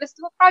 hey, like, let's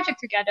do a project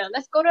together.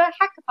 Let's go to a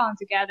hackathon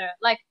together.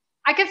 Like,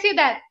 I can see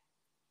that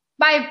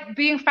by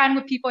being friends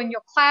with people in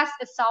your class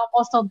itself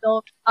also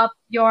build up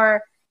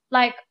your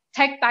like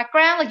tech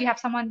background. Like you have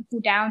someone who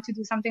down to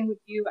do something with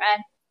you.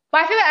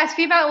 But I feel like as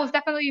female, it was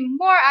definitely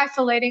more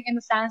isolating in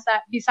the sense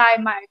that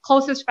beside my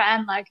closest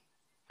friend, like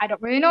I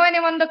don't really know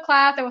anyone in the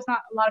class. There was not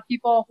a lot of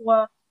people who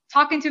were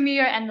talking to me,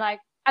 and like,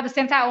 at the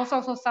same time, I was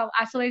also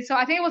self-isolated. So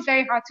I think it was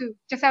very hard to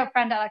just have a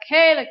friend that like,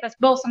 hey, like, let's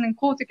build something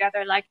cool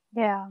together. Like,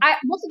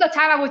 most of the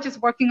time I was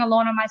just working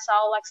alone on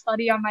myself, like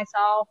study on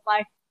myself.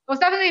 Like, it was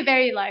definitely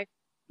very like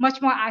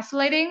much more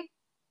isolating.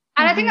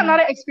 And I think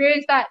another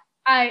experience that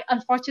I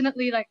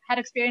unfortunately like had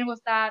experience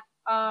was that,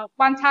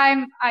 one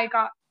time I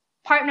got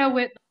partnered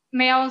with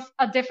males,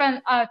 a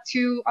different,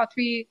 2 or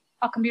 3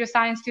 computer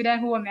science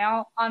students who were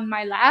male on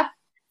my lab.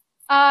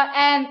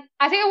 And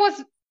I think it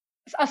was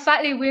a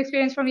slightly weird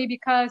experience for me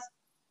because,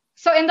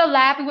 so in the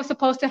lab, we were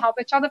supposed to help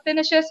each other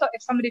finish it. So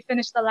if somebody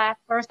finished the lab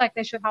first, like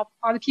they should help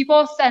other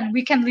people, and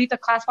we can lead the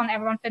class when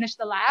everyone finished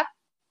the lab.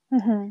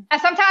 And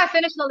sometimes I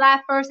finished the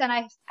lab first and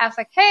I asked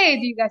like, hey,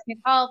 do you guys need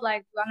help?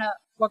 Like, we want to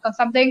work on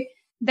something.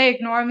 They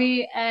ignore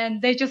me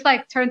and they just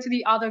like turn to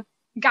the other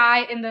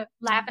guy in the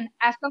lab and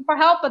ask them for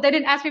help, but they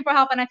didn't ask me for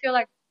help. And I feel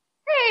like,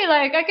 hey,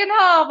 like I can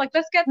help. Like,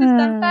 let's get this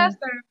done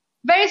faster.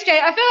 Very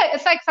strange. I feel like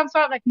it's like some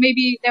sort of like,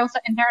 maybe there was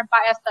an inherent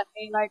bias that,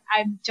 hey, like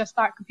I just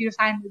start computer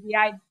science, maybe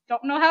I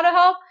don't know how to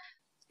help.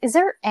 Is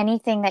there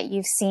anything that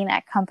you've seen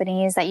at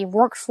companies that you've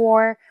worked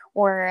for,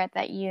 or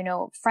that you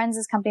know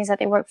friends' companies that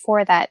they work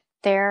for, that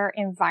their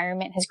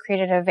environment has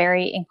created a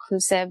very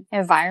inclusive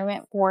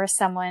environment for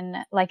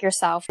someone like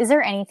yourself. Is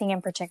there anything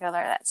in particular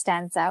that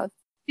stands out?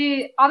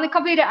 The only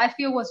company that I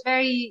feel was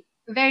very,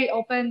 very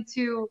open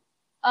to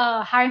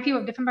hiring people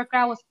of different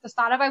backgrounds was the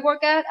startup I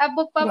work at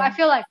BookBub. Yeah. I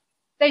feel like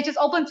they just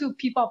open to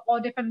people of all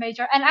different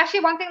major. And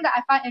actually, one thing that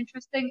I find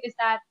interesting is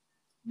that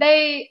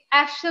they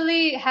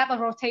actually have a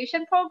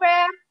rotation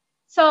program.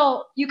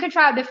 So you can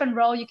try a different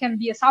role. You can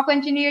be a software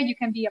engineer. You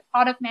can be a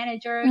product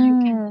manager. You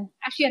can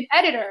actually an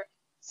editor.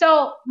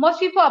 So most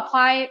people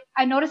apply.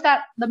 I noticed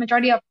that the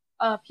majority of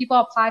people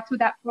apply to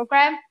that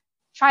program,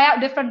 try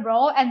out different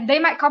role, and they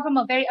might come from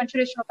a very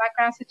untraditional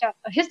background, such as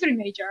a history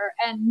major.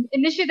 And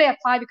initially they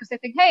apply because they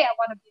think, hey, I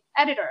want to be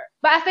an editor.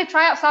 But as they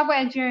try out software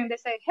engineering, they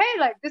say, hey,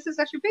 like this is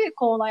actually pretty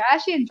cool. Like I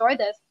actually enjoy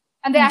this.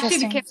 And they actually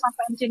became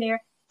software engineer.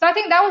 So I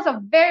think that was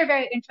a very,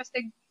 very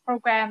interesting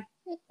program.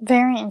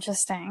 Very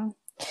interesting.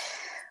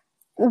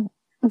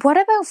 What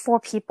about for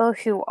people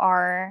who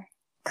are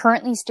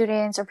currently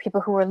students or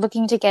people who are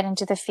looking to get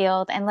into the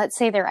field, and let's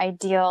say their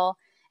ideal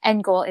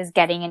end goal is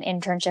getting an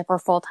internship or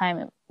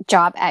full-time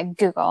job at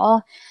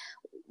Google?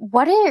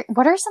 What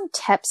are some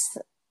tips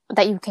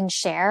that you can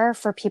share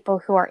for people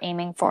who are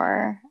aiming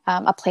for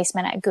a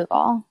placement at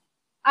Google?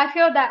 I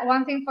feel that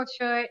one thing for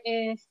sure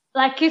is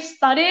like keep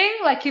studying,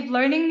 like keep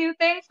learning new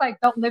things, like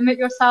don't limit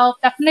yourself.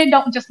 Definitely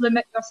don't just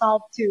limit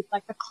yourself to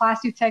like the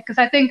class you take, because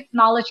I think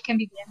knowledge can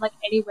be gained like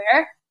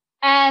anywhere.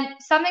 And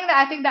something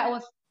that I think that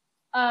was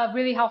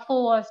really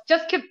helpful was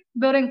just keep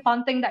building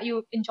fun thing that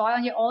you enjoy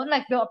on your own,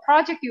 like build a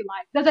project you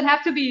like. Doesn't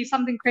have to be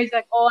something crazy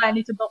like, oh, I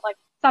need to build like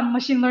some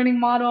machine learning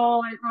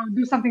model or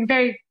do something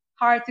very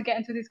hard to get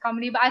into this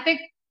company. But I think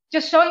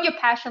just showing your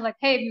passion, like,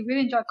 hey, if you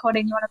really enjoy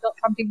coding, you want to build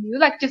something new,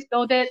 like just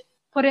build it,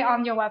 put it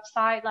on your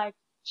website, like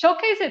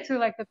showcase it to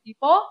like the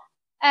people.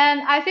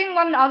 And I think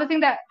one other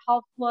thing that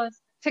helped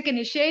was take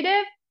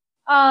initiative.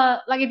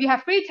 Like if you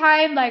have free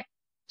time, like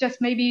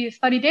just maybe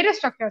study data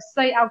structures,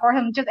 study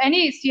algorithm, just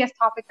any CS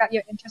topic that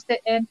you're interested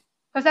in.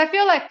 Because I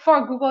feel like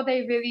for Google,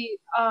 they really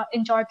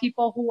enjoy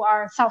people who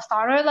are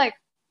self-starter, like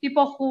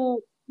people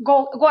who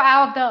go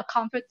out of the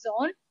comfort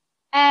zone.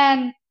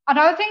 And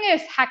another thing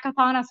is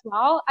hackathon as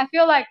well. I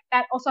feel like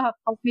that also has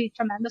helped me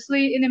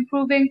tremendously in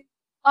improving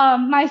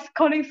my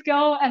coding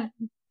skill and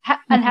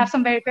have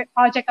some very great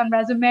project on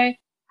resume.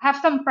 Have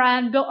some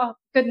friends, build a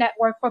good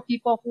network for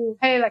people who,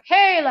 hey,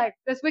 like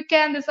this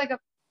weekend there's like a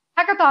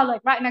hackathon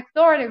like right next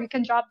door that we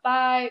can drop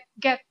by,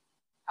 get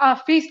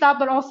free stuff,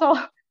 but also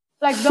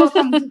like build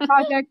some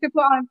project to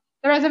put on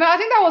the resume. I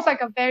think that was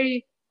like a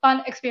very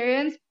fun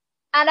experience.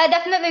 And I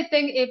definitely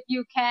think if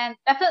you can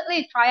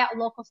definitely try out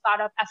local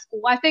startup at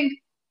school. I think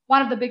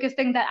one of the biggest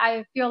things that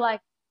I feel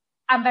like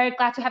I'm very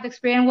glad to have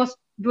experience was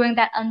doing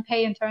that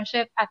unpaid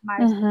internship at my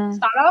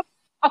startup.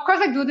 Of course,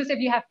 I do this if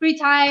you have free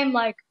time,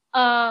 like,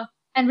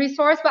 and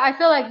resource, but I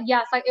feel like,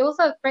 yes, like it was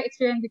a great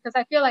experience because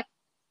I feel like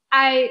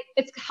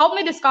it's helped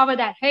me discover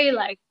that, hey,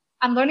 like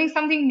I'm learning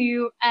something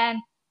new, and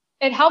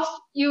it helps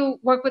you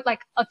work with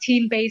like a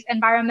team-based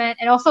environment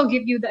and also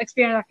give you the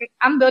experience. Like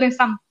I'm building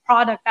some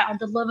product that I'll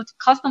deliver to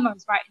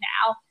customers right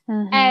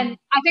now. And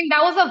I think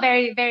that was a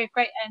very, very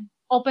great and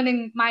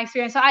opening my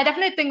experience. So I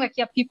definitely think like,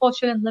 yeah, people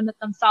shouldn't limit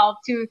themselves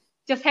to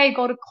just, hey,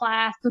 go to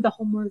class, do the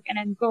homework, and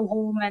then go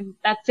home and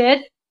that's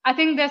it. I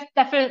think there's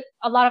definitely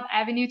a lot of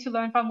avenue to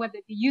learn from, whether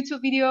it be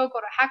YouTube video, go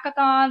to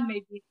hackathon,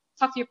 maybe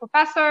talk to your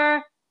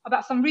professor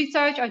about some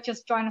research, or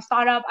just join a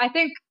startup. I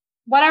think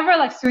whatever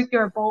like suits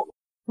your boat.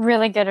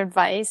 Really good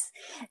advice.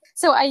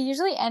 So I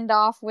usually end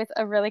off with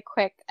a really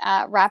quick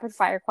rapid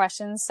fire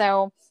question.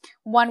 So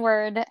one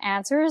word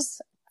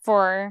answers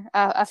for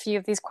a few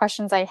of these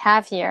questions I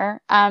have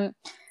here.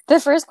 The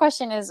first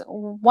question is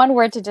one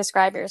word to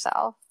describe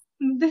yourself.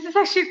 This is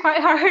actually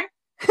quite hard.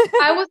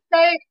 I would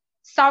say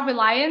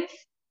self-reliance.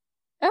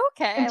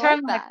 Okay, in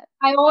terms I like like that.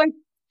 I always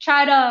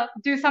try to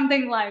do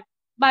something like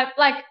by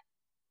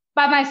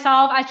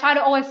myself. I try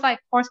to always like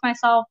force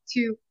myself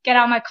to get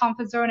out of my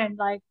comfort zone and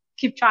like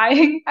keep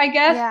trying, I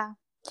guess. Yeah.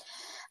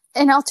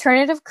 An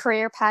alternative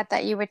career path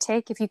that you would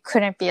take if you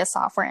couldn't be a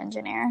software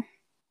engineer?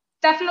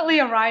 Definitely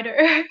a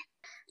writer.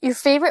 Your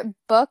favorite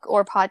book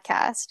or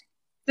podcast?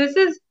 This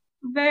is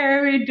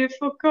very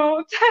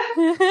difficult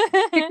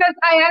because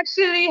I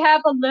actually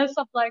have a list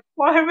of like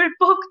 400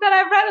 books that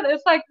I've read. And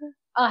it's like,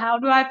 how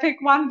do I pick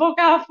one book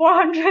out of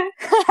 400?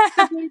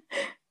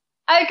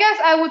 I guess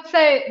I would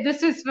say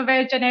this is a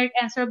very generic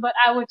answer, but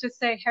I would just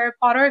say Harry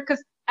Potter,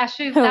 because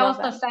actually that was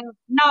the second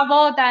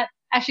novel that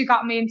actually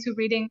got me into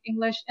reading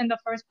English in the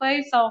first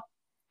place. So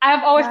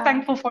I'm always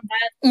thankful for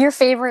that. Your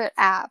favorite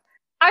app?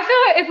 I feel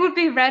like it would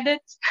be Reddit.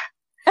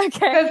 Okay.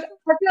 Because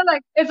I feel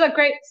like it's a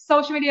great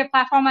social media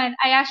platform, and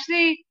I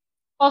actually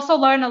also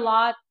learn a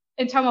lot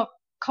in terms of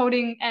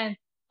coding and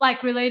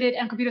like related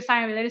and computer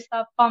science related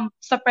stuff from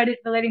subreddit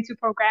relating to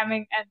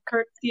programming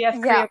and CS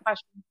career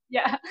questions.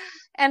 Yeah.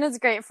 And it's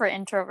great for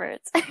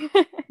introverts.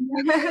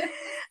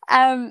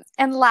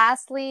 And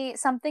lastly,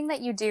 something that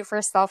you do for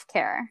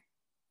self-care.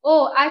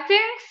 Oh, I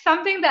think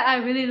something that I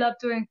really love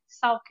doing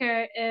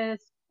self-care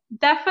is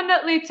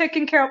definitely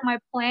taking care of my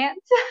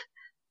plants.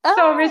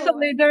 So Oh.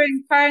 recently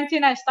during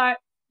quarantine, I start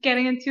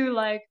getting into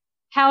like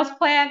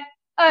houseplant.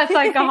 It's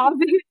like a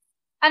hobby.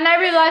 And I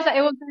realized that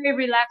it was very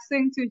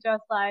relaxing to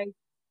just like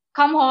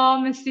come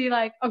home and see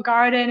like a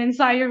garden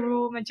inside your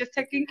room and just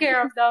taking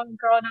care of them,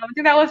 growing up. I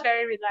think that was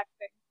very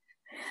relaxing.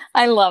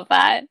 I love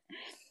that.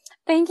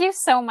 Thank you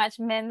so much,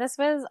 Min. This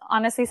was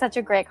honestly such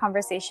a great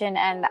conversation,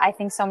 and I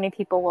think so many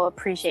people will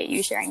appreciate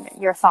you sharing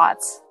your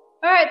thoughts.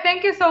 All right.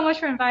 Thank you so much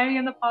for inviting me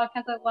on the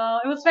podcast as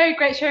well. It was very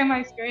great sharing my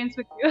experience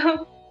with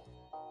you.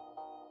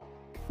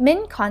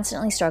 Min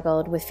constantly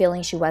struggled with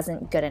feeling she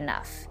wasn't good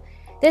enough.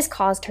 This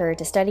caused her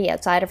to study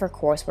outside of her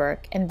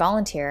coursework and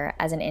volunteer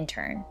as an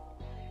intern.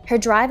 Her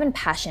drive and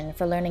passion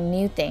for learning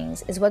new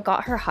things is what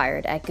got her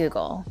hired at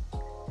Google.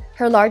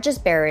 Her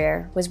largest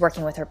barrier was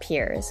working with her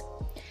peers.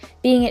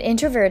 Being an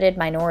introverted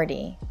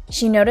minority,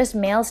 she noticed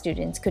male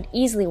students could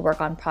easily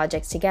work on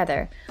projects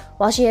together,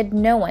 while she had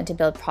no one to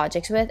build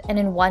projects with and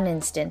in one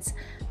instance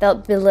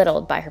felt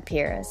belittled by her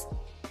peers.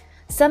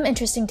 Some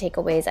interesting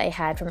takeaways I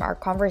had from our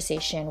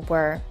conversation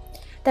were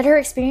that her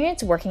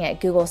experience working at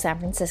Google San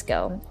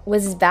Francisco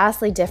was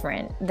vastly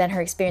different than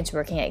her experience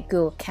working at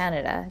Google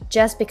Canada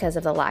just because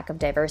of the lack of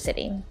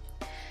diversity.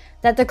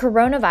 That the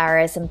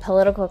coronavirus and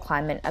political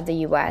climate of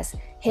the US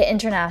hit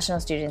international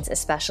students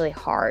especially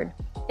hard,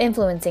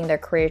 influencing their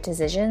career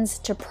decisions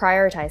to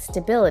prioritize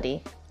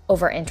stability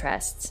over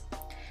interests.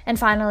 And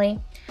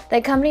finally,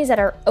 that companies that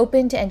are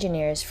open to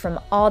engineers from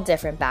all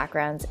different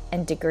backgrounds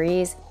and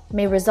degrees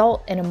may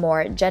result in a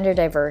more gender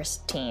diverse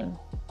team.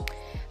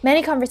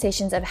 Many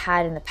conversations I've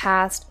had in the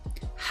past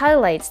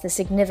highlights the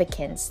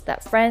significance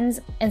that friends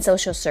and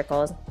social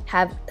circles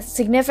have a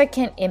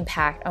significant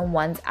impact on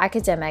one's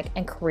academic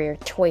and career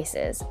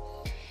choices.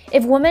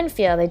 If women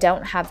feel they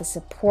don't have the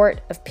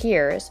support of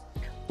peers,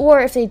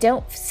 or if they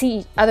don't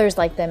see others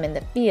like them in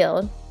the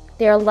field,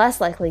 they are less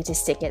likely to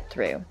stick it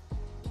through.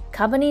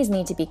 Companies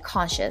need to be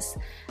conscious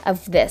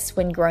of this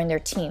when growing their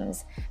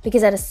teams,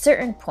 because at a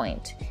certain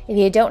point, if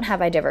you don't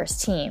have a diverse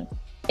team,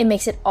 it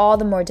makes it all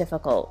the more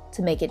difficult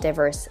to make it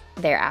diverse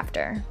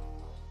thereafter.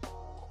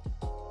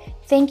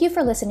 Thank you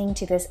for listening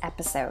to this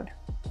episode.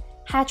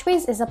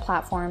 Hatchways is a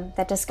platform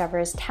that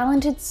discovers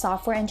talented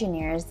software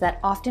engineers that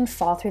often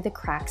fall through the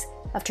cracks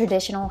of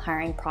traditional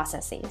hiring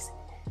processes.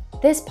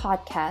 This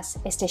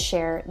podcast is to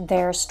share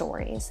their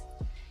stories.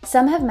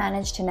 Some have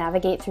managed to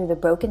navigate through the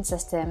broken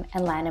system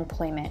and land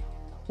employment,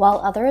 while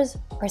others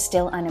are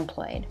still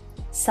unemployed,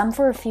 some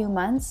for a few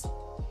months,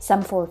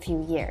 some for a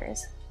few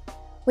years.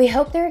 We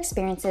hope their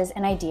experiences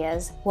and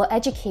ideas will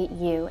educate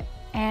you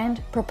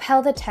and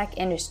propel the tech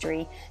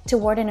industry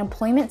toward an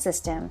employment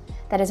system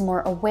that is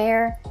more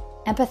aware,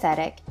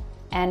 empathetic,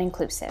 and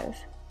inclusive.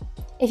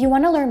 If you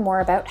want to learn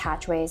more about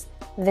Hatchways,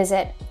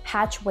 visit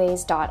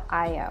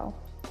hatchways.io.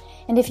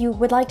 And if you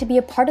would like to be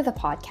a part of the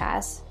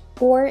podcast,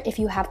 or if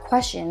you have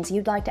questions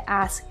you'd like to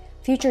ask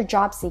future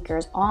job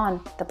seekers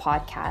on the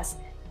podcast,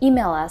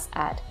 email us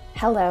at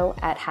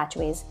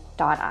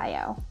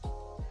hello@hatchways.io.